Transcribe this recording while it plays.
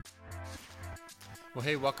Well,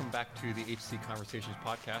 hey, welcome back to the HC Conversations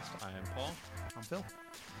podcast. I am Paul. I'm Phil.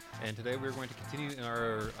 And today we're going to continue in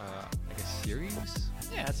our, series?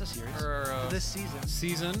 Yeah, it's a series. Or our, this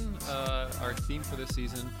season. Our theme for this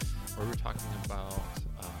season, where we're talking about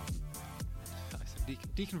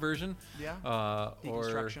deconversion. Yeah.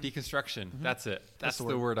 Or deconstruction. Mm-hmm. That's it. That's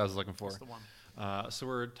the word I was looking for. That's the one. So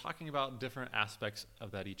we're talking about different aspects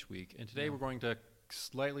of that each week. And today we're going to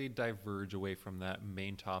slightly diverge away from that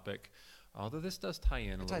main topic, although this does tie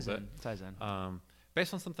in a little bit. It ties in.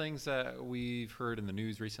 Based on some things that we've heard in the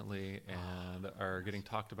news recently and are getting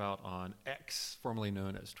talked about on X, formerly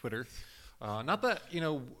known as Twitter. Not that,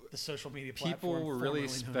 the social media people platform really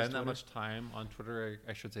spend that much time on Twitter.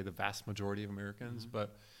 I should say the vast majority of Americans. Mm-hmm.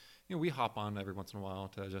 But, we hop on every once in a while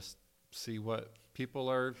to just see what people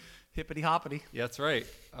are... Hippity-hoppity. Yeah, that's right.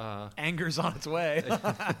 Anger's on its way.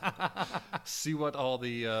 See what all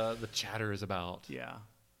the chatter is about. Yeah.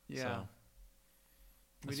 Yeah.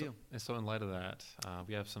 We do. And so in light of that,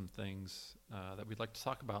 we have some things that we'd like to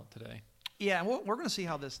talk about today. Yeah, we're going to see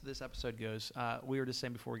how this episode goes. We were just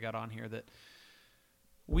saying before we got on here that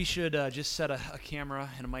we should just set a camera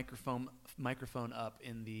and a microphone up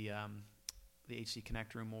in the HC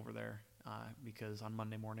Connect room over there because on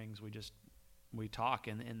Monday mornings we talk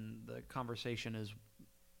and the conversation is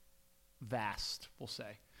vast, we'll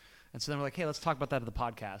say. And so then we're like, hey, let's talk about that at the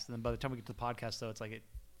podcast. And then by the time we get to the podcast, though, it's like it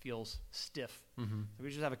feels stiff. Mm-hmm. So we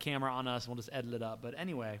just have a camera on us and we'll just edit it up. But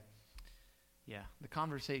anyway, yeah, the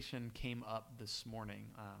conversation came up this morning.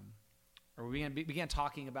 Or we began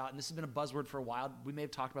talking about, and this has been a buzzword for a while. We may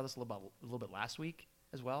have talked about this a little bit last week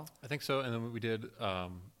as well. I think so. And then we did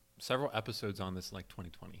several episodes on this in like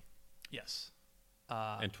 2020. Yes.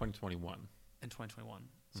 And 2021. And 2021.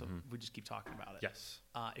 So we just keep talking about it. Yes.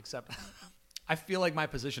 Except I feel like my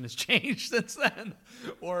position has changed since then.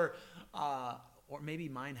 Or maybe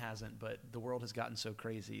mine hasn't, but the world has gotten so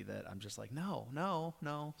crazy that I'm just like, no,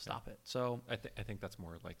 stop it. So I think that's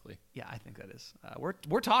more likely. Yeah, I think that is.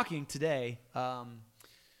 We're talking today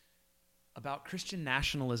about Christian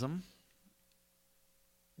nationalism,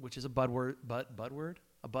 which is a buzzword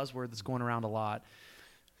that's going around a lot.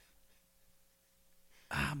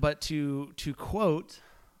 But to quote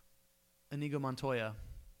Inigo Montoya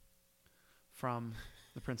from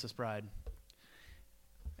The Princess Bride,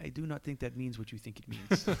 I do not think that means what you think it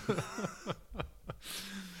means.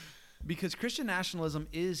 Because Christian nationalism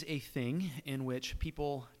is a thing in which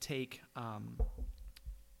people take,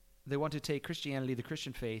 they want to take Christianity, the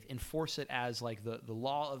Christian faith, enforce it as like the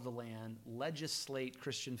law of the land, legislate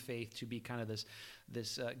Christian faith to be kind of this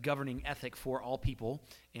governing ethic for all people,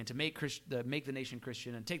 and to make the nation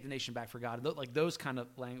Christian and take the nation back for God. Like those kind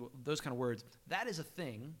of words. That is a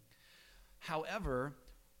thing. However,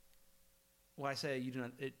 when I say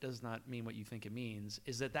it does not mean what you think it means,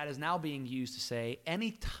 is that is now being used to say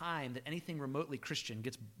any time that anything remotely Christian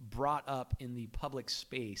gets brought up in the public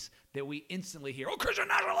space, that we instantly hear, oh, Christian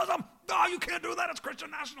nationalism! Oh, you can't do that, it's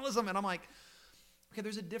Christian nationalism! And I'm like, okay,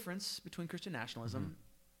 there's a difference between Christian nationalism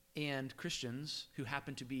and Christians who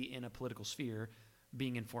happen to be in a political sphere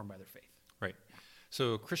being informed by their faith. Right.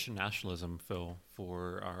 So Christian nationalism, Phil,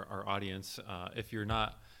 for our audience, if you're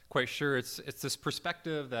not quite sure, it's this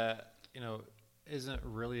perspective that isn't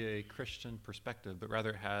really a Christian perspective, but rather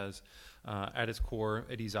it has at its core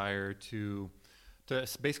a desire to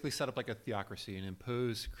basically set up like a theocracy and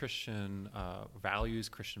impose Christian values,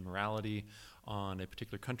 Christian morality on a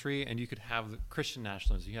particular country. And you could have Christian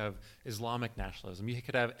nationalism, you have Islamic nationalism, you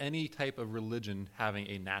could have any type of religion having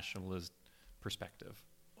a nationalist perspective.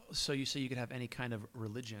 So you say you could have any kind of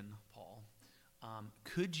religion, Paul.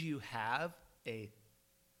 Could you have a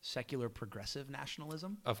secular progressive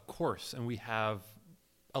nationalism? Of course, and we have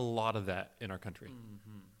a lot of that in our country.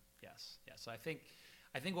 Mm-hmm. Yes. So I think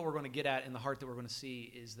what we're going to get at in the heart that we're going to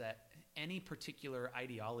see is that any particular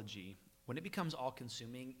ideology, when it becomes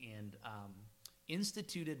all-consuming and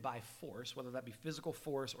instituted by force, whether that be physical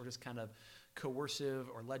force or just kind of coercive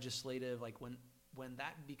or legislative, like when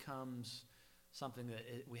that becomes something that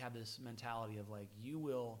we have this mentality of like, you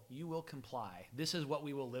will comply. This is what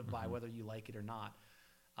we will live by, whether you like it or not.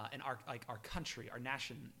 And our country, our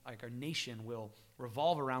nation will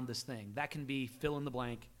revolve around this thing. That can be fill in the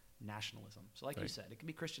blank nationalism. So like you said, it can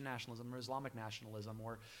be Christian nationalism or Islamic nationalism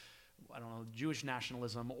or, I don't know, Jewish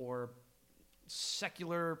nationalism or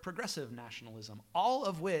secular progressive nationalism, all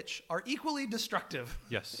of which are equally destructive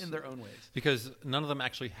in their own ways. Because none of them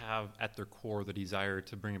actually have at their core the desire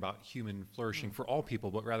to bring about human flourishing for all people,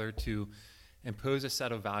 but rather to impose a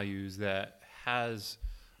set of values that has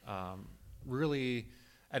really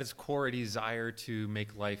at its core a desire to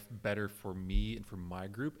make life better for me and for my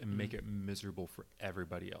group and make it miserable for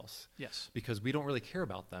everybody else. Yes. Because we don't really care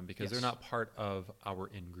about them because Yes. they're not part of our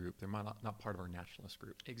in-group. They're not part of our nationalist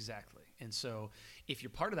group. Exactly. And so if you're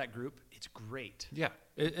part of that group, it's great. Yeah.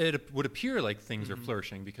 It would appear like things are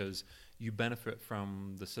flourishing because you benefit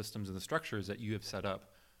from the systems and the structures that you have set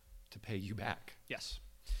up to pay you back. Yes.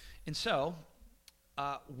 And so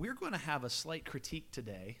we're going to have a slight critique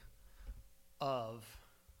today of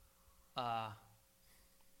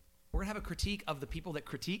we're going to have a critique of the people that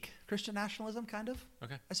critique Christian nationalism, kind of,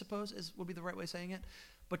 Okay. I suppose would be the right way of saying it.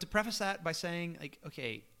 But to preface that by saying, like,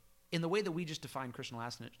 okay, in the way that we just define Christian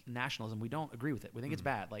nationalism, we don't agree with it. We think it's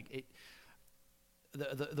bad. Like,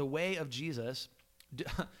 the way of Jesus,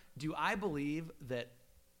 do I believe that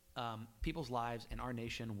people's lives in our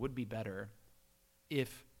nation would be better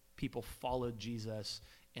if people followed Jesus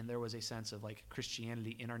and there was a sense of, like,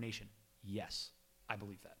 Christianity in our nation? Yes. I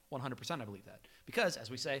believe that. 100% I believe that. Because, as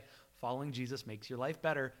we say, following Jesus makes your life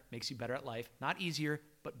better, makes you better at life. Not easier,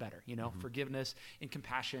 but better. You know, forgiveness and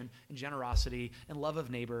compassion and generosity and love of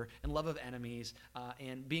neighbor and love of enemies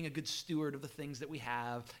and being a good steward of the things that we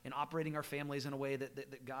have and operating our families in a way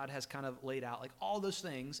that God has kind of laid out. Like, all those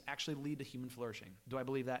things actually lead to human flourishing. Do I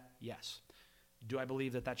believe that? Yes. Do I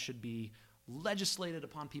believe that should be legislated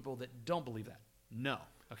upon people that don't believe that? No.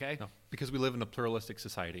 Okay? No, because we live in a pluralistic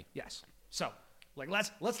society. Yes. So, like,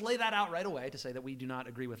 let's lay that out right away to say that we do not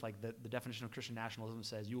agree with, like, the definition of Christian nationalism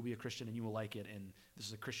says you will be a Christian and you will like it, and this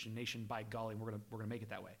is a Christian nation, by golly, and we're gonna make it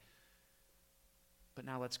that way. But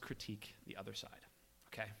now let's critique the other side,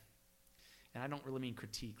 okay? And I don't really mean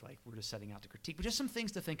critique like we're just setting out to critique, but just some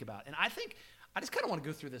things to think about. And I think I just kind of want to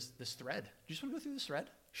go through this thread. Do you just want to go through this thread?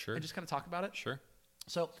 Sure. And just kind of talk about it? Sure.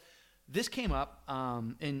 So this came up,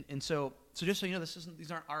 and so just so you know,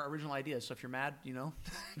 these aren't our original ideas. So if you're mad, you know,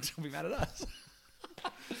 don't be mad at us.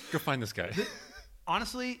 Go find this guy.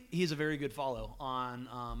 Honestly, he's a very good follow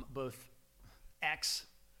on both X,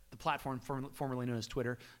 the platform formerly known as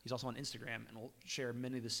Twitter. He's also on Instagram, and will share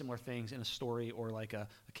many of the similar things in a story or like a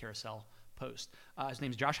carousel post. His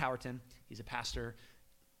name's Josh Howerton. He's a pastor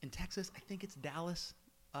in Texas. I think it's Dallas,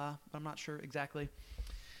 but I'm not sure exactly.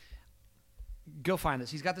 Go find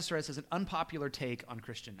this. He's got this thread that says an unpopular take on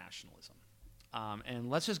Christian nationalism. And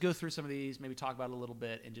let's just go through some of these, maybe talk about it a little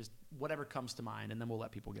bit, and just whatever comes to mind, and then we'll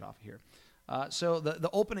let people get off of here. So the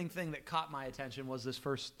opening thing that caught my attention was this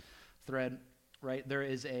first thread, right? There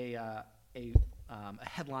is a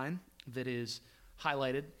headline that is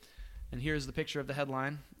highlighted, and here's the picture of the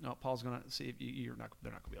headline. Oh, Paul's going to see if they're not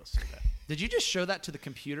going to be able to see that. Did you just show that to the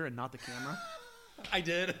computer and not the camera? I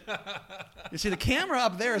did. You see, the camera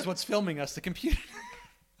up there is what's filming us. The computer.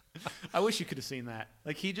 I wish you could have seen that.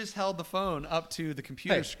 Like, he just held the phone up to the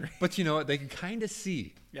computer screen. But you know what? They can kind of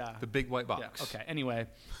see the big white box. Yeah. Okay. Anyway,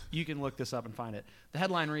 you can look this up and find it. The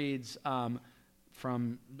headline reads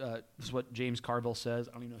from this is what James Carville says.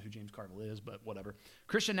 I don't even know who James Carville is, but whatever.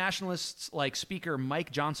 Christian nationalists like Speaker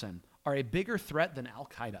Mike Johnson are a bigger threat than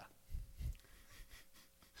Al-Qaeda.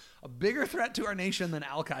 A bigger threat to our nation than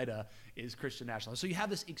Al-Qaeda is Christian nationalism. So you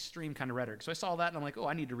have this extreme kind of rhetoric. So I saw that, and I'm like, oh,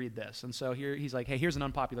 I need to read this. And so here he's like, hey, here's an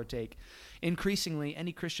unpopular take. Increasingly,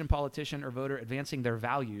 any Christian politician or voter advancing their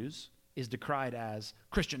values is decried as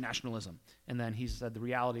Christian nationalism. And then he said the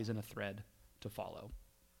reality is in a thread to follow.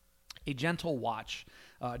 A gentle watch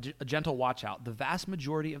out. The vast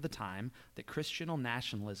majority of the time that Christian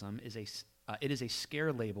nationalism is it is a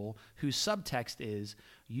scare label whose subtext is,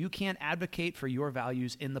 you can't advocate for your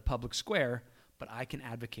values in the public square, but I can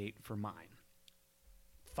advocate for mine.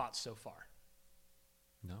 Thoughts so far?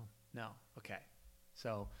 No. Okay.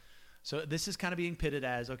 So this is kind of being pitted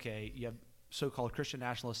as, okay, you have so-called Christian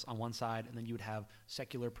nationalists on one side, and then you would have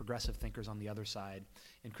secular progressive thinkers on the other side.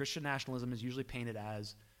 And Christian nationalism is usually painted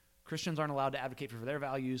as Christians aren't allowed to advocate for their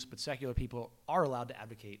values, but secular people are allowed to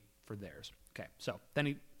advocate for theirs. Okay, so then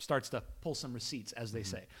he starts to pull some receipts, as they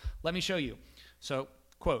say. Let me show you. So,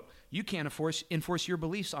 quote, you can't enforce your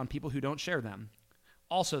beliefs on people who don't share them.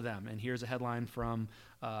 Also them, and here's a headline from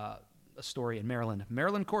a story in Maryland.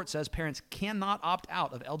 Maryland court says parents cannot opt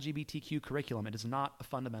out of LGBTQ curriculum. It is not a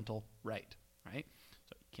fundamental right? So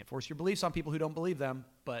you can't force your beliefs on people who don't believe them,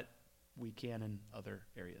 but we can in other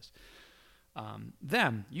areas.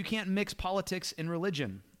 Them, you can't mix politics and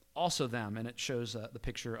religion. Also them, and it shows the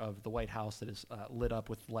picture of the White House that is lit up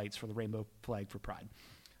with lights for the rainbow flag for Pride.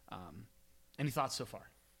 Any thoughts so far?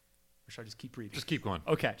 Or should I just keep reading? Just keep going.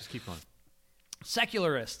 Okay. Just keep going.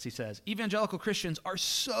 Secularists, he says, evangelical Christians are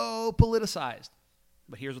so politicized.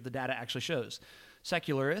 But here's what the data actually shows.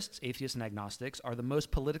 Secularists, atheists, and agnostics are the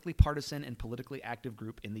most politically partisan and politically active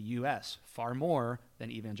group in the U.S., far more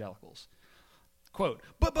than evangelicals. Quote,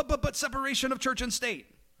 but separation of church and state.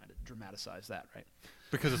 I had to dramatize that, right?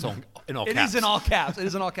 Because it's in all caps. It is in all caps. It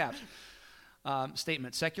is in all caps.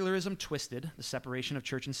 Statement, secularism twisted the separation of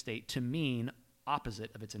church and state to mean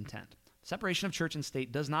opposite of its intent. Separation of church and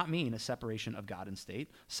state does not mean a separation of God and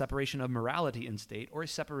state, separation of morality and state, or a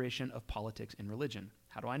separation of politics and religion.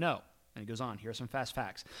 How do I know? And he goes on. Here are some fast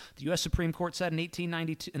facts. The U.S. Supreme Court said in an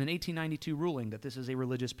 1892 ruling that this is a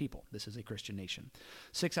religious people. This is a Christian nation.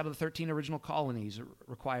 6 out of the 13 original colonies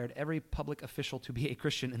required every public official to be a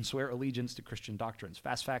Christian and swear allegiance to Christian doctrines.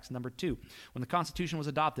 Fast facts number 2. When the Constitution was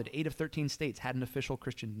adopted, 8 of 13 states had an official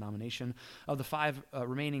Christian denomination. Of the 5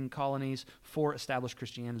 remaining colonies, 4 established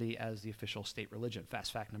Christianity as the official state religion.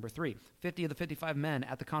 Fast fact number 3. 50 of the 55 men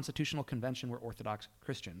at the Constitutional Convention were Orthodox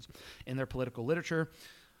Christians. In their political literature,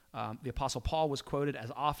 the Apostle Paul was quoted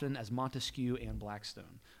as often as Montesquieu and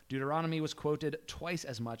Blackstone. Deuteronomy was quoted twice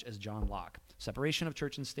as much as John Locke. Separation of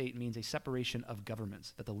church and state means a separation of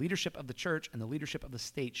governments, that the leadership of the church and the leadership of the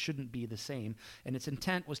state shouldn't be the same, and its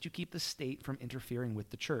intent was to keep the state from interfering with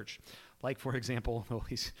the church. Like, for example,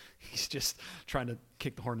 he's just trying to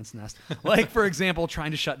kick the hornet's nest. Like, for example,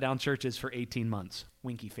 trying to shut down churches for 18 months.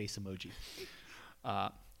 Winky face emoji.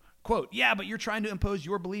 Quote, yeah, but you're trying to impose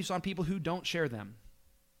your beliefs on people who don't share them.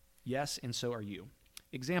 Yes, and so are you.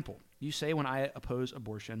 Example, you say when I oppose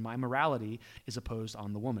abortion, my morality is opposed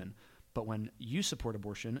on the woman. But when you support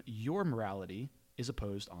abortion, your morality is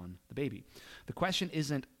opposed on the baby. The question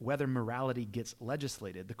isn't whether morality gets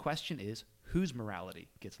legislated. The question is whose morality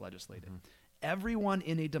gets legislated. Mm-hmm. Everyone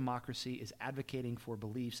in a democracy is advocating for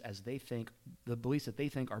beliefs as they think, the beliefs that they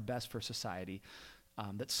think are best for society,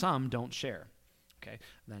 that some don't share. Okay,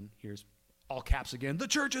 then here's all caps again. The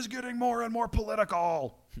church is getting more and more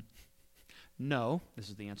political. No, this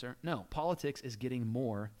is the answer. No, politics is getting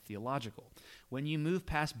more theological. When you move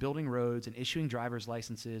past building roads and issuing driver's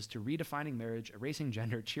licenses to redefining marriage, erasing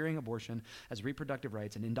gender, cheering abortion as reproductive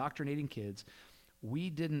rights, and indoctrinating kids,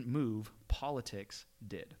 we didn't move, politics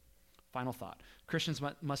did. Final thought. Christians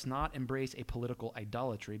must not embrace a political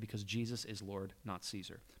idolatry because Jesus is Lord, not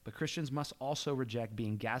Caesar. But Christians must also reject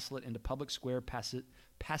being gaslit into public square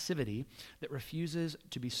passivity that refuses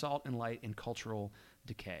to be salt and light in cultural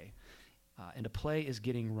decay. And a play is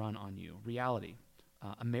getting run on you. Reality.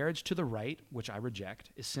 A marriage to the right, which I reject,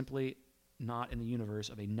 is simply not in the universe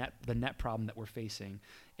of the net problem that we're facing.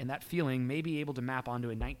 And that feeling may be able to map onto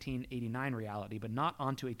a 1989 reality, but not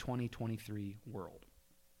onto a 2023 world.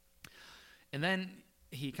 And then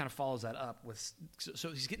he kind of follows that up with, so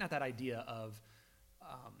he's getting at that idea of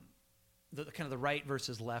the kind of the right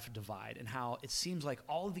versus left divide, and how it seems like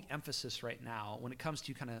all of the emphasis right now when it comes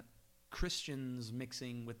to kind of Christians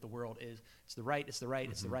mixing with the world is it's the right, it's the right,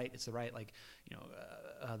 mm-hmm. it's the right, it's the right. Like, you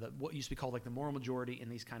know, what used to be called like the moral majority in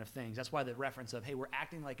these kind of things. That's why the reference of, hey, we're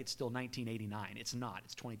acting like it's still 1989. It's not.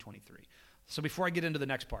 It's 2023. So before I get into the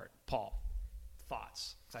next part, Paul,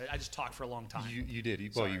 thoughts. I just talked for a long time. You did.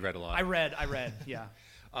 You read a lot. I read. Yeah.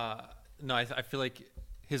 No, I feel like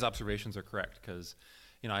his observations are correct because,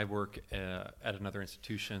 you know, I work at another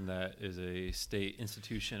institution that is a state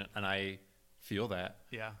institution, and I feel that.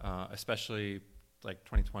 Yeah. Especially like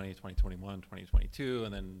 2020, 2021, 2022,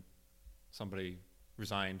 and then somebody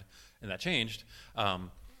resigned and that changed.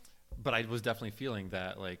 But I was definitely feeling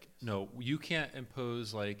that, like, no, you can't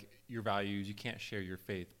impose like your values, you can't share your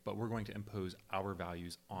faith, but we're going to impose our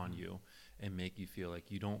values on you and make you feel like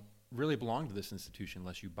you don't really belong to this institution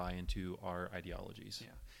unless you buy into our ideologies.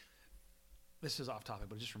 Yeah. This is off topic,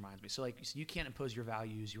 but it just reminds me. So you can't impose your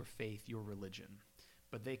values, your faith, your religion,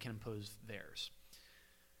 but they can impose theirs.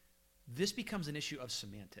 This becomes an issue of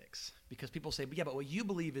semantics because people say, but what you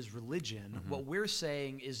believe is religion. Mm-hmm. What we're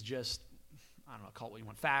saying is just, I don't know, call it what you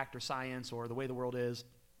want, fact or science or the way the world is.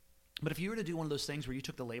 But if you were to do one of those things where you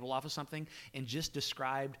took the label off of something and just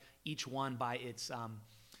described each one by its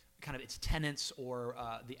kind of its tenets or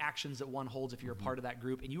the actions that one holds if you're mm-hmm. a part of that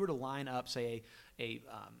group, and you were to line up, say, a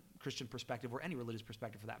Christian perspective or any religious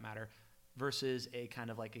perspective for that matter, versus a kind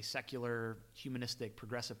of like a secular, humanistic,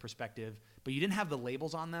 progressive perspective, but you didn't have the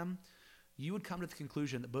labels on them, you would come to the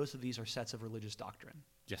conclusion that both of these are sets of religious doctrine.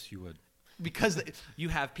 Yes, you would. Because you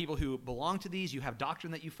have people who belong to these, you have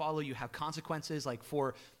doctrine that you follow, you have consequences like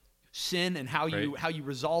for sin and how you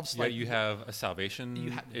resolve. Yeah, you have a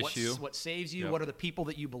salvation issue. What saves you? Yep. What are the people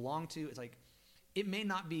that you belong to? It's like it may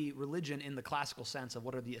not be religion in the classical sense of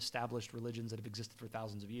what are the established religions that have existed for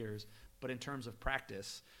thousands of years, but in terms of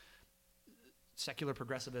practice, secular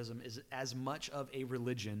progressivism is as much of a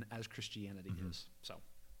religion as Christianity mm-hmm. is. So,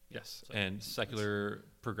 yes, and secular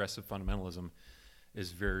progressive fundamentalism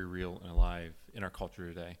is very real and alive in our culture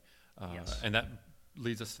today. Yes. And that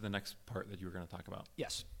leads us to the next part that you were going to talk about.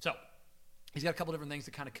 Yes. So he's got a couple different things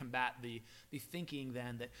to kind of combat the thinking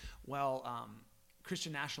then that, well,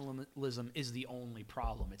 Christian nationalism is the only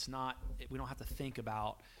problem. It's not, we don't have to think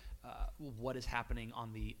about what is happening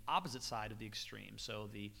on the opposite side of the extreme. So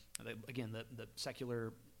the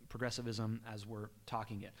secular progressivism as we're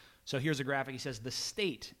talking it. So here's a graphic. He says the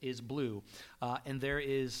state is blue, and there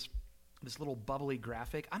is this little bubbly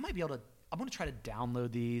graphic. I'm going to try to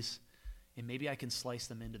download these, and maybe I can slice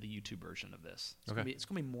them into the YouTube version of this. It's going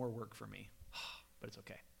to be more work for me, but it's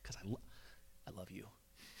okay because I love you.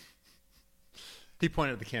 He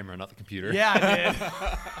pointed at the camera, not the computer. Yeah, I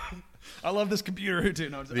did. I love this computer too.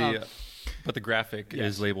 No, but the graphic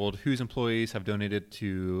is labeled "Whose employees have donated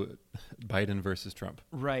to Biden versus Trump?"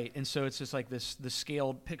 Right, and so it's just like this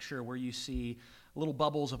scaled picture where you see little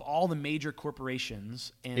bubbles of all the major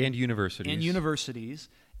corporations and universities,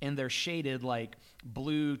 and they're shaded like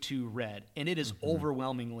blue to red, and it is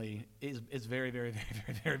overwhelmingly is very, very, very,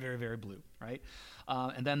 very, very, very, very blue, right?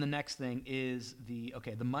 And then the next thing is the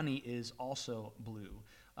money is also blue,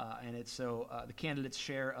 and it's the candidate's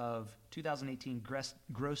share of 2018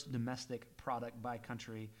 gross domestic product by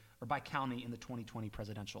country or by county in the 2020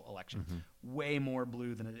 presidential election, way more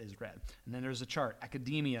blue than it is red. And then there's a chart.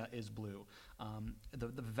 Academia is blue.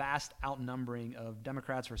 The vast outnumbering of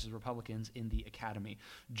Democrats versus Republicans in the academy.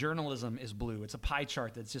 Journalism is blue. It's a pie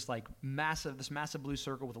chart that's just like this massive blue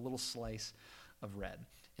circle with a little slice of red.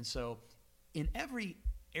 And so in every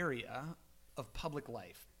area of public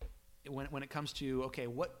life, when it comes to,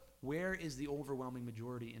 where is the overwhelming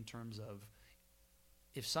majority in terms of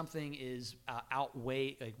if something is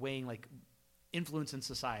weighing like influence in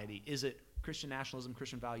society, is it Christian nationalism,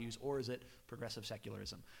 Christian values, or is it progressive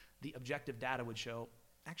secularism? The objective data would show,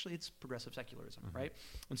 actually, it's progressive secularism, right?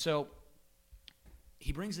 And so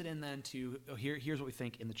he brings it in then to, here's what we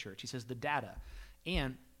think in the church. He says the data,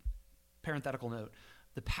 and parenthetical note,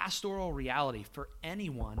 the pastoral reality for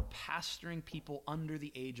anyone pastoring people under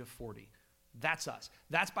the age of 40. That's us.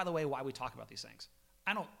 That's, by the way, why we talk about these things.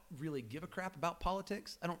 I don't really give a crap about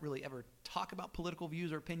politics. I don't really ever talk about political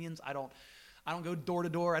views or opinions. I don't go door to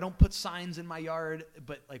door. I don't put signs in my yard.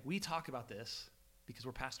 But like we talk about this because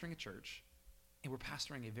we're pastoring a church, and we're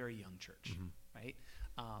pastoring a very young church, right?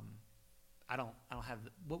 I don't have.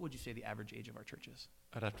 What would you say the average age of our church is?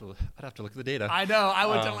 I'd have to look at the data. I know. I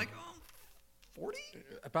would. I'm like 40.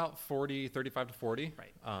 About 40, 35 to 40.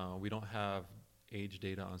 Right. We don't have age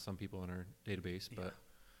data on some people in our database, but.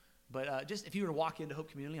 But just if you were to walk into Hope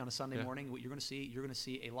Community on a Sunday morning, what you're going to see, you're going to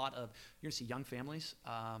see young families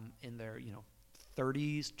in their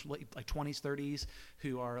 30s, like 20s, 30s,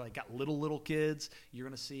 who are like got little kids. You're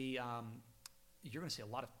going to see a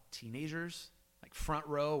lot of teenagers like front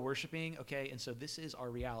row worshiping. Okay, and so this is our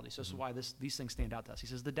reality. So this is why these things stand out to us. He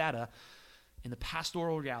says the data in the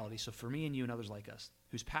pastoral reality. So for me and you and others like us,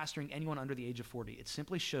 who's pastoring anyone under the age of 40, it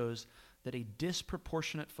simply shows that a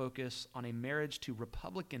disproportionate focus on a marriage to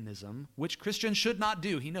republicanism, which Christians should not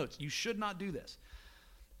do, he notes, you should not do this.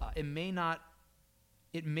 To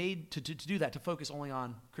do that, to focus only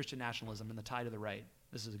on Christian nationalism and the tie to the right,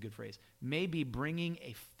 this is a good phrase, may be bringing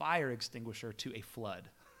a fire extinguisher to a flood,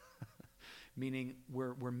 meaning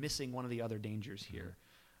we're missing one of the other dangers here.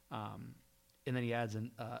 And then he adds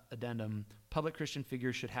an addendum, public Christian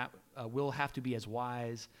figures will have to be as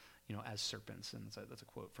wise as serpents, and that's a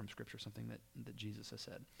quote from Scripture, something that Jesus has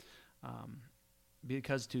said.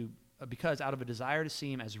 Because out of a desire to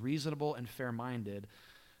seem as reasonable and fair-minded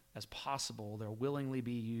as possible, they'll willingly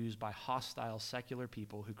be used by hostile secular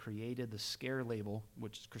people who created the scare label,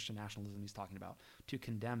 which is Christian nationalism he's talking about, to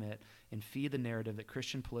condemn it and feed the narrative that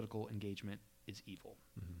Christian political engagement is evil.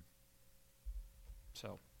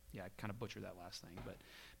 So, yeah, I kind of butchered that last thing, but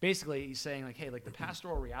basically he's saying like, hey, like the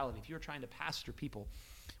pastoral reality, if you're trying to pastor people,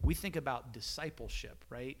 we think about discipleship,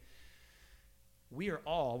 right? We are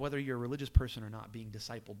all, whether you're a religious person or not, being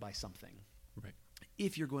discipled by something. Right.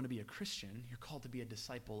 If you're going to be a Christian, you're called to be a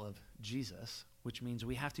disciple of Jesus, which means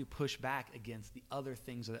we have to push back against the other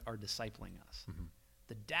things that are discipling us.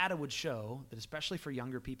 The data would show that, especially for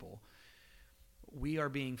younger people, we are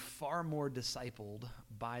being far more discipled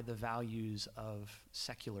by the values of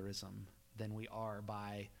secularism than we are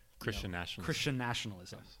by Christian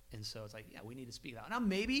nationalism. Yes. And so it's like, yeah, we need to speak that. Now,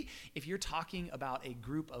 maybe if you're talking about a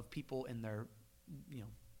group of people in their,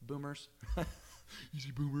 boomers,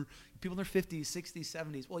 easy boomer, people in their 50s, 60s,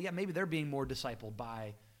 70s, well, yeah, maybe they're being more discipled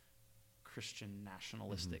by Christian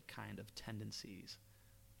nationalistic kind of tendencies.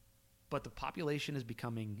 But the population is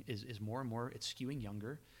more and more, it's skewing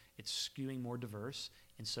younger, it's skewing more diverse.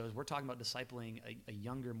 And so as we're talking about discipling a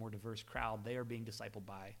younger, more diverse crowd, they are being discipled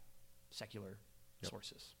by secular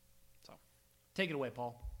sources. So take it away,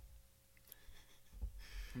 Paul.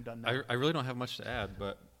 I'm done now. I really don't have much to add,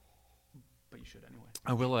 but you should anyway.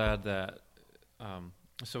 I will add that,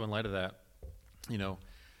 so in light of that,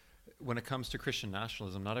 when it comes to Christian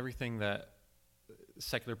nationalism, not everything that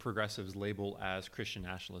secular progressives label as Christian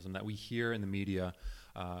nationalism that we hear in the media,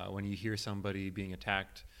 when you hear somebody being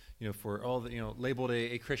attacked, for all the, labeled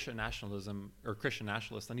a Christian nationalism or Christian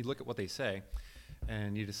nationalist, then you look at what they say,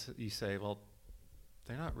 and you say, well,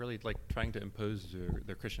 they're not really like trying to impose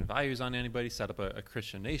their Christian values on anybody, set up a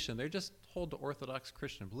Christian nation. They just hold to orthodox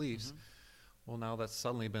Christian beliefs. Mm-hmm. Well, now that's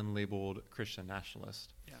suddenly been labeled Christian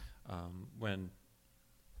nationalist. Yeah. When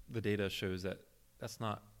the data shows that that's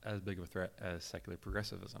not as big of a threat as secular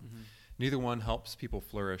progressivism. Mm-hmm. Neither one helps people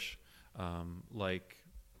flourish like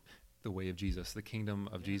the way of Jesus, the kingdom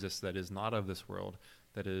of Jesus that is not of this world,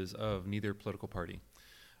 that is of neither political party.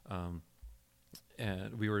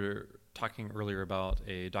 And we were talking earlier about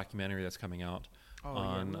a documentary that's coming out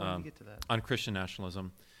on Christian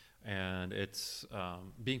nationalism. And it's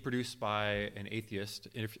being produced by an atheist,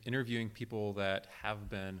 interviewing people that have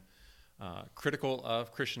been critical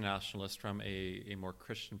of Christian nationalists from a more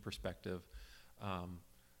Christian perspective.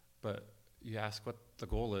 But you ask what the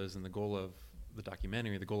goal is, and the goal of the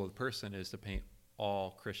documentary, the goal of the person is to paint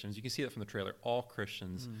all Christians. You can see that from the trailer. All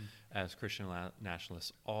Christians as Christian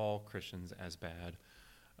nationalists, all Christians as bad.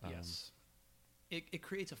 Yes. It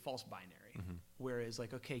creates a false binary, whereas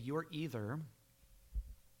like, okay, you're either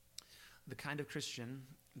the kind of Christian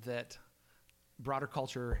that broader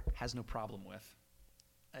culture has no problem with.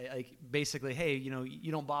 Like basically, hey,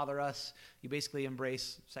 you don't bother us. You basically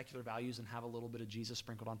embrace secular values and have a little bit of Jesus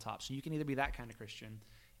sprinkled on top. So you can either be that kind of Christian,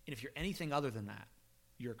 and if you're anything other than that,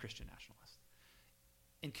 you're a Christian nationalist.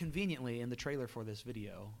 And conveniently, in the trailer for this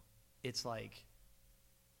video, it's like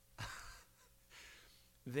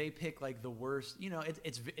they pick like the worst.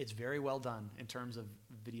 It's very well done in terms of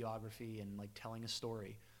videography and like telling a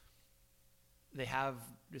story. They have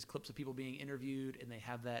just clips of people being interviewed, and they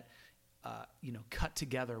have that, cut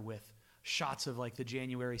together with shots of like the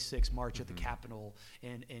January 6th march at the Capitol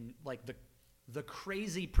and like the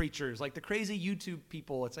crazy preachers, like the crazy YouTube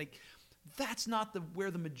people. It's like, that's not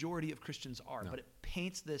where the majority of Christians are, but it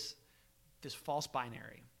paints this false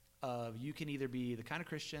binary of you can either be the kind of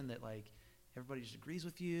Christian that like everybody just agrees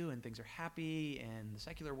with you and things are happy and the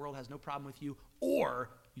secular world has no problem with you,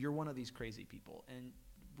 or you're one of these crazy people. And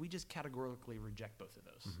we just categorically reject both of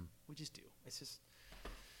those. Mm-hmm. We just do. It's just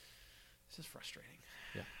frustrating.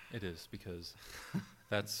 Yeah, it is, because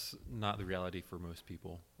that's not the reality for most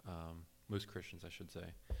people. Most Christians, I should say.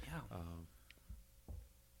 Yeah.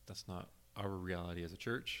 That's not our reality as a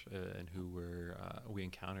church, and who we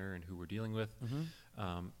encounter and who we're dealing with.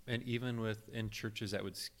 Mm-hmm. And even within churches that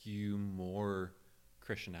would skew more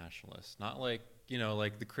Christian nationalists, not like,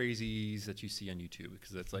 like the crazies that you see on YouTube,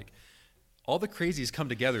 because it's like, all the crazies come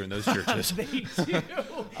together in those churches. They do.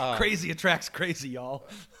 Crazy attracts crazy, y'all.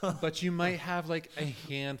 But you might have like a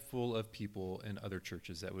handful of people in other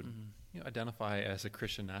churches that would identify as a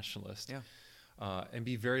Christian nationalist, and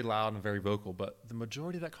be very loud and very vocal. But the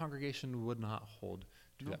majority of that congregation would not hold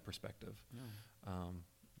to that perspective. No.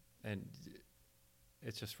 And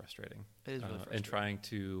it's just frustrating. It is really frustrating. And trying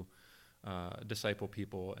to disciple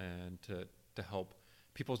people and to help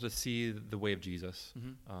people to see the way of Jesus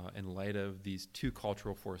in light of these two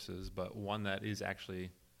cultural forces, but one that is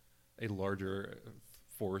actually a larger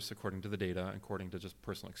force according to the data, according to just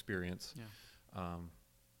personal experience.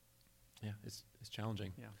 It's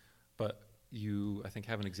challenging. Yeah. But you, I think,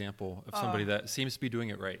 have an example of somebody that seems to be doing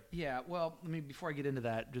it right. Yeah, well, before I get into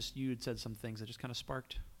that, just you had said some things that just kind of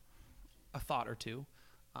sparked a thought or two.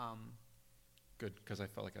 Good, because I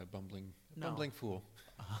felt like a bumbling fool,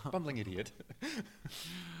 bumbling idiot.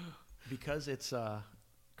 Because it's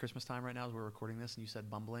Christmas time right now as we're recording this, and you said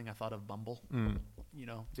bumbling, I thought of Bumble.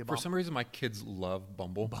 For some reason, my kids love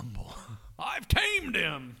Bumble. Bumble. I've tamed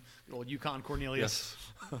him. The old Yukon Cornelius.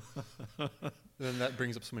 Yes. Then that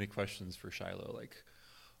brings up so many questions for Shiloh, like,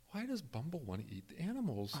 why does Bumble want to eat the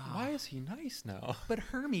animals? Why is he nice now? But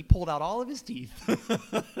Hermie pulled out all of his teeth.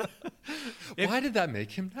 Why did that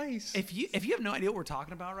make him nice? If you have no idea what we're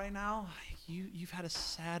talking about right now, you've had a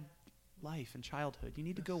sad life and childhood. You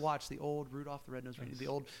need to go watch the old Rudolph the Red-Nosed Reindeer, the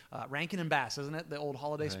old Rankin and Bass, isn't it? The old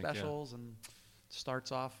holiday specials, and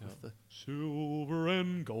starts off with the silver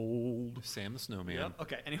and gold. Sam the Snowman. Yep.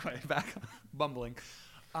 Okay, anyway, back bumbling.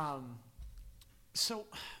 So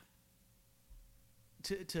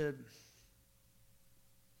to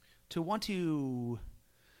want to,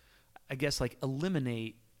 I guess, like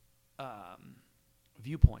eliminate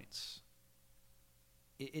viewpoints,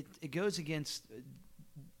 it goes against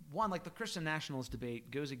one, like the Christian nationalist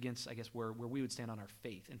debate goes against, I guess, where we would stand on our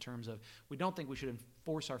faith in terms of we don't think we should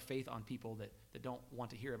enforce our faith on people that don't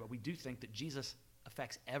want to hear it, but we do think that Jesus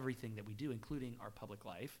affects everything that we do, including our public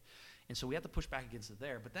life. And so we have to push back against it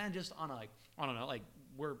there. But then just on I don't know, like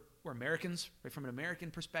we're Americans, right? From an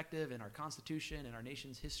American perspective in our Constitution and our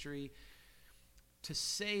nation's history, to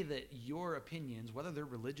say that your opinions, whether they're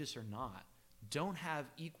religious or not, don't have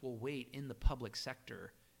equal weight in the public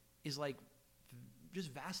sector is like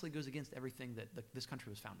just vastly goes against everything that this country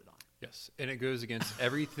was founded on. Yes, and it goes against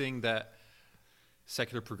everything that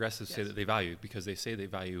secular progressives say that they value, because they say they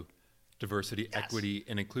value diversity, equity,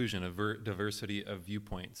 and inclusion, diversity of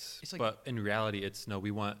viewpoints. Like, but in reality, it's no,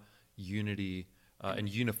 we want unity and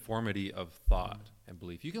uniformity of thought and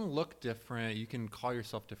belief. You can look different, you can call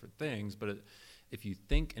yourself different things, but if you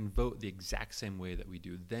think and vote the exact same way that we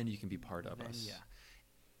do, then you can be part of us. Yeah.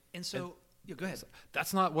 And so... go ahead.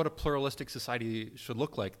 That's not what a pluralistic society should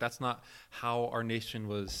look like. That's not how our nation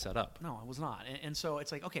was set up. No, it was not. And so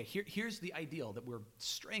it's like, okay, here's the ideal that we're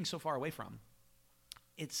straying so far away from.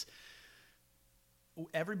 It's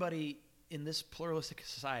everybody in this pluralistic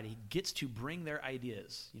society gets to bring their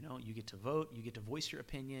ideas. You know, you get to vote, you get to voice your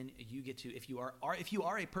opinion, you get to, if you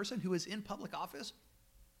are a person who is in public office,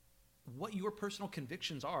 what your personal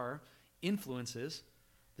convictions are influences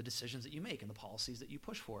the decisions that you make and the policies that you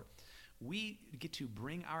push for. We get to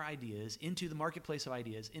bring our ideas into the marketplace of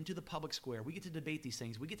ideas, into the public square. We get to debate these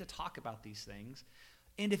things. We get to talk about these things.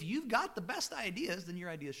 And if you've got the best ideas, then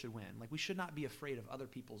your ideas should win. Like, we should not be afraid of other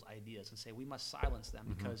people's ideas and say we must silence them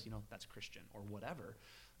because, you know, that's Christian or whatever.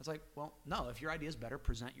 It's like, well, no, if your idea is better,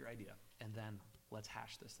 present your idea. And then let's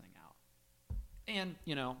hash this thing out. And,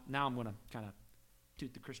 you know, now I'm going to kind of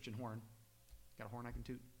toot the Christian horn. Got a horn I can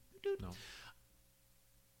toot? Toot. No.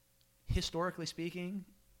 Historically speaking,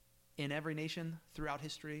 in every nation throughout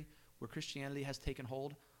history where Christianity has taken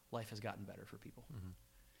hold, life has gotten better for people.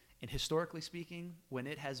 And historically speaking, when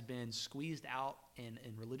it has been squeezed out in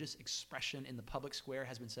religious expression in the public square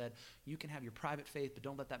has been said, you can have your private faith, but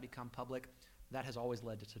don't let that become public, that has always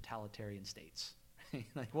led to totalitarian states.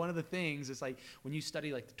 Like, one of the things is, like, when you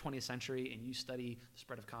study like the 20th century and you study the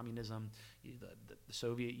spread of communism, the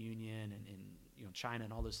Soviet Union and you know, China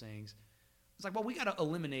and all those things, it's like, well, we got to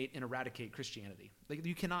eliminate and eradicate Christianity. Like,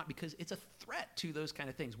 you cannot, because it's a threat to those kind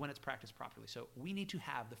of things when it's practiced properly. So we need to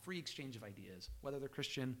have the free exchange of ideas, whether they're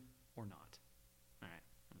Christian or not. All right.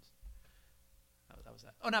 That was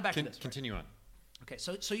that. Oh, now back to this. Continue on. Okay,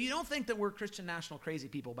 so you don't think that we're Christian national crazy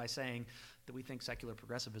people by saying that we think secular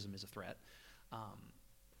progressivism is a threat.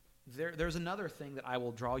 There's another thing that I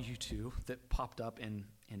will draw you to that popped up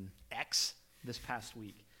in X this past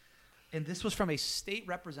week. And this was from a state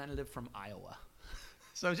representative from Iowa.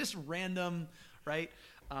 So just random, right?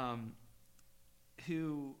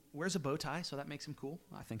 Who wears a bow tie, so that makes him cool.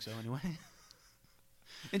 I think so anyway.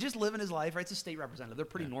 And just living his life, right? It's a state representative. They're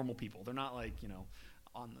pretty normal people. They're not like, you know,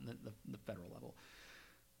 on the federal level.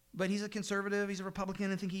 But he's a conservative. He's a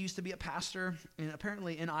Republican. I think he used to be a pastor. And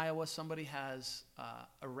apparently in Iowa, somebody has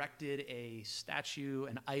erected a statue,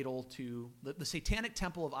 an idol to the Satanic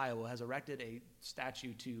Temple of Iowa has erected a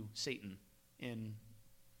statue to Satan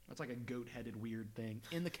it's like a goat-headed weird thing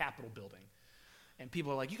in the Capitol building. And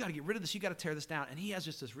people are like, you got to get rid of this. You got to tear this down. And he has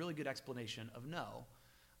just this really good explanation of, no,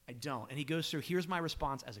 I don't. And he goes through, here's my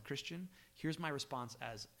response as a Christian. Here's my response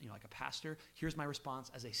as, you know, like a pastor. Here's my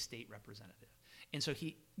response as a state representative. And so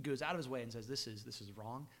he goes out of his way and says, this is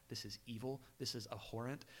wrong, this is evil, this is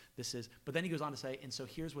abhorrent, but then he goes on to say, and so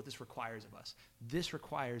here's what this requires of us. This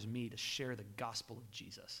requires me to share the gospel of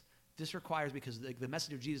Jesus. This requires, because the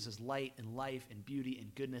message of Jesus is light and life and beauty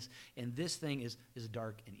and goodness, and this thing is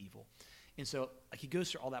dark and evil. And so he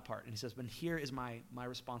goes through all that part, and he says, but here is my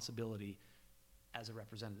responsibility as a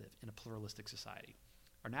representative in a pluralistic society.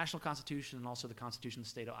 Our national constitution and also the Constitution of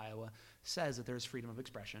the state of Iowa says that there is freedom of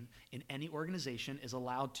expression, and any organization is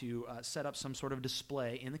allowed to set up some sort of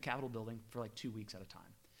display in the Capitol building for like 2 weeks at a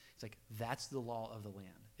time. It's like, that's the law of the land.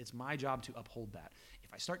 It's my job to uphold that.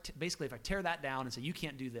 If I start, basically, if I tear that down and say, you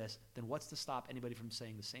can't do this, then what's to stop anybody from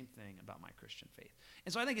saying the same thing about my Christian faith?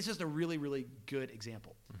 And so I think it's just a really, really good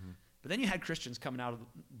example. But then you had Christians coming out of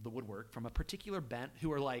the woodwork from a particular bent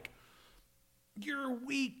who are like, you're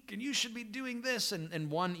weak and you should be doing this. And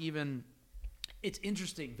one even, it's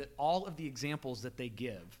interesting that all of the examples that they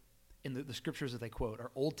give in the scriptures that they quote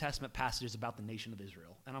are Old Testament passages about the nation of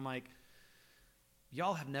Israel. And I'm like,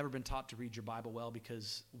 y'all have never been taught to read your Bible well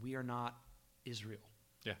because we are not Israel.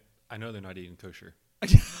 Yeah, I know they're not eating kosher.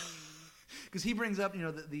 Because he brings up, you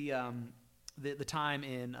know, the time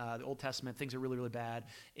in the Old Testament, things are really, really bad.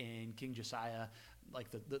 And King Josiah like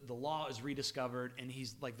the law is rediscovered, and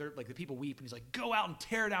he's like, they're like, the people weep, and he's like, go out and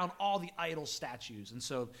tear down all the idol statues. And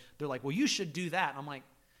so they're like, well, you should do that. And I'm like,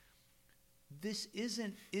 this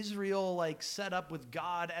isn't Israel like set up with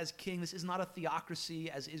God as king. This is not a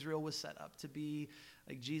theocracy as Israel was set up to be.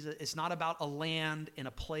 Like Jesus, it's not about a land and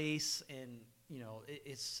a place, and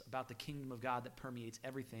it's about the kingdom of God that permeates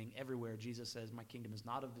everything, everywhere. Jesus says, my kingdom is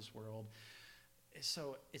not of this world.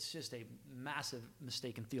 So it's just a massive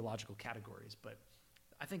mistake in theological categories. But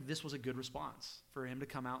I think this was a good response for him to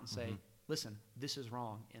come out and say, listen, this is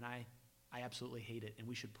wrong, and I absolutely hate it, and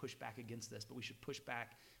we should push back against this, but we should push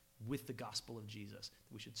back with the gospel of Jesus,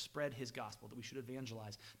 that we should spread his gospel, that we should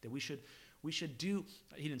evangelize, that we should do,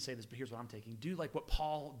 he didn't say this, but here's what I'm taking, do like what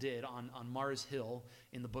Paul did on Mars Hill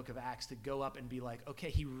in the book of Acts, to go up and be like,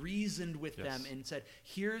 okay, he reasoned with them and said,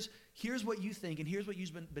 here's what you think, and here's what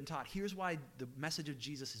you've been taught. Here's why the message of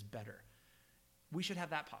Jesus is better. We should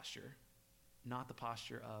have that posture, not the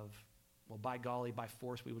posture of, well, by golly, by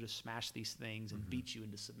force, we will just smash these things and beat you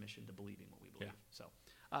into submission to believing what we believe. Yeah. So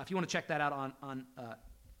if you want to check that out on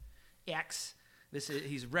X,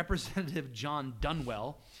 he's Representative John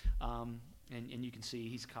Dunwell, and you can see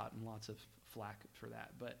he's caught in lots of flack for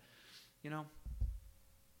that. But,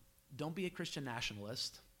 don't be a Christian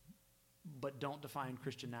nationalist, but don't define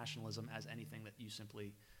Christian nationalism as anything that you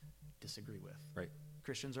simply disagree with. Right.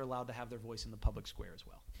 Christians are allowed to have their voice in the public square as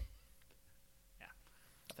well. Yeah,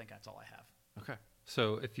 I think that's all I have. Okay.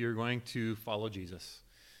 So if you're going to follow Jesus,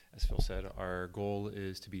 as Phil said, our goal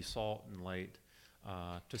is to be salt and light,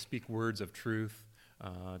 to speak words of truth,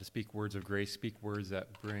 to speak words of grace, speak words that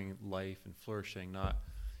bring life and flourishing, not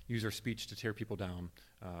use our speech to tear people down,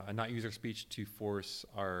 and not use our speech to force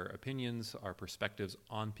our opinions, our perspectives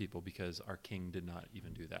on people, because our King did not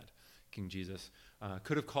even do that. King Jesus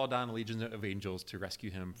could have called down a legion of angels to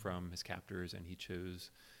rescue him from his captors, and he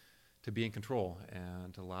chose to be in control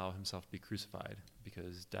and to allow himself to be crucified,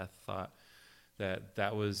 because death thought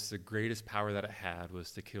that was the greatest power that it had,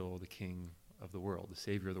 was to kill the King of the world, the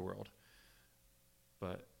Savior of the world.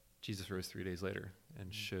 But Jesus rose 3 days later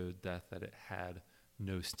and showed death that it had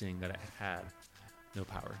no sting, that it had no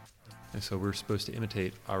power. And so we're supposed to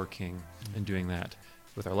imitate our King in doing that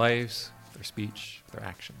with our lives, with our speech, with our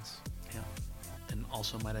actions. Yeah. And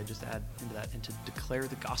also, might I just add into that, and to declare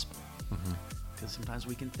the gospel. Because sometimes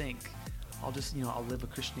we can think, I'll just, I'll live a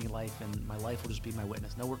Christian life and my life will just be my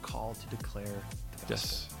witness. No, we're called to declare the gospel.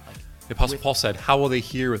 Yes. The Apostle Paul said, how will they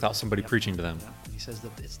hear without somebody preaching to them? Yeah. He says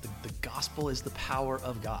that it's the gospel is the power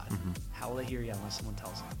of God. How will they hear you unless someone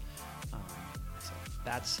tells them? So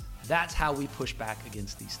that's how we push back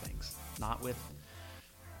against these things. Not with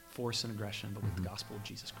force and aggression, but with the gospel of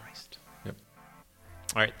Jesus Christ. Yep.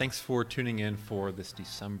 All right. Thanks for tuning in for this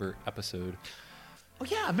December episode. Oh,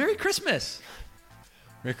 yeah. Merry Christmas.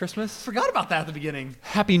 Merry Christmas. Forgot about that at the beginning.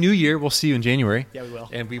 Happy New Year. We'll see you in January. Yeah, we will.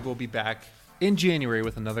 And we will be back in January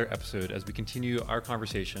with another episode as we continue our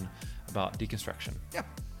conversation about deconstruction. Yeah.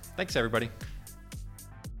 Thanks, everybody.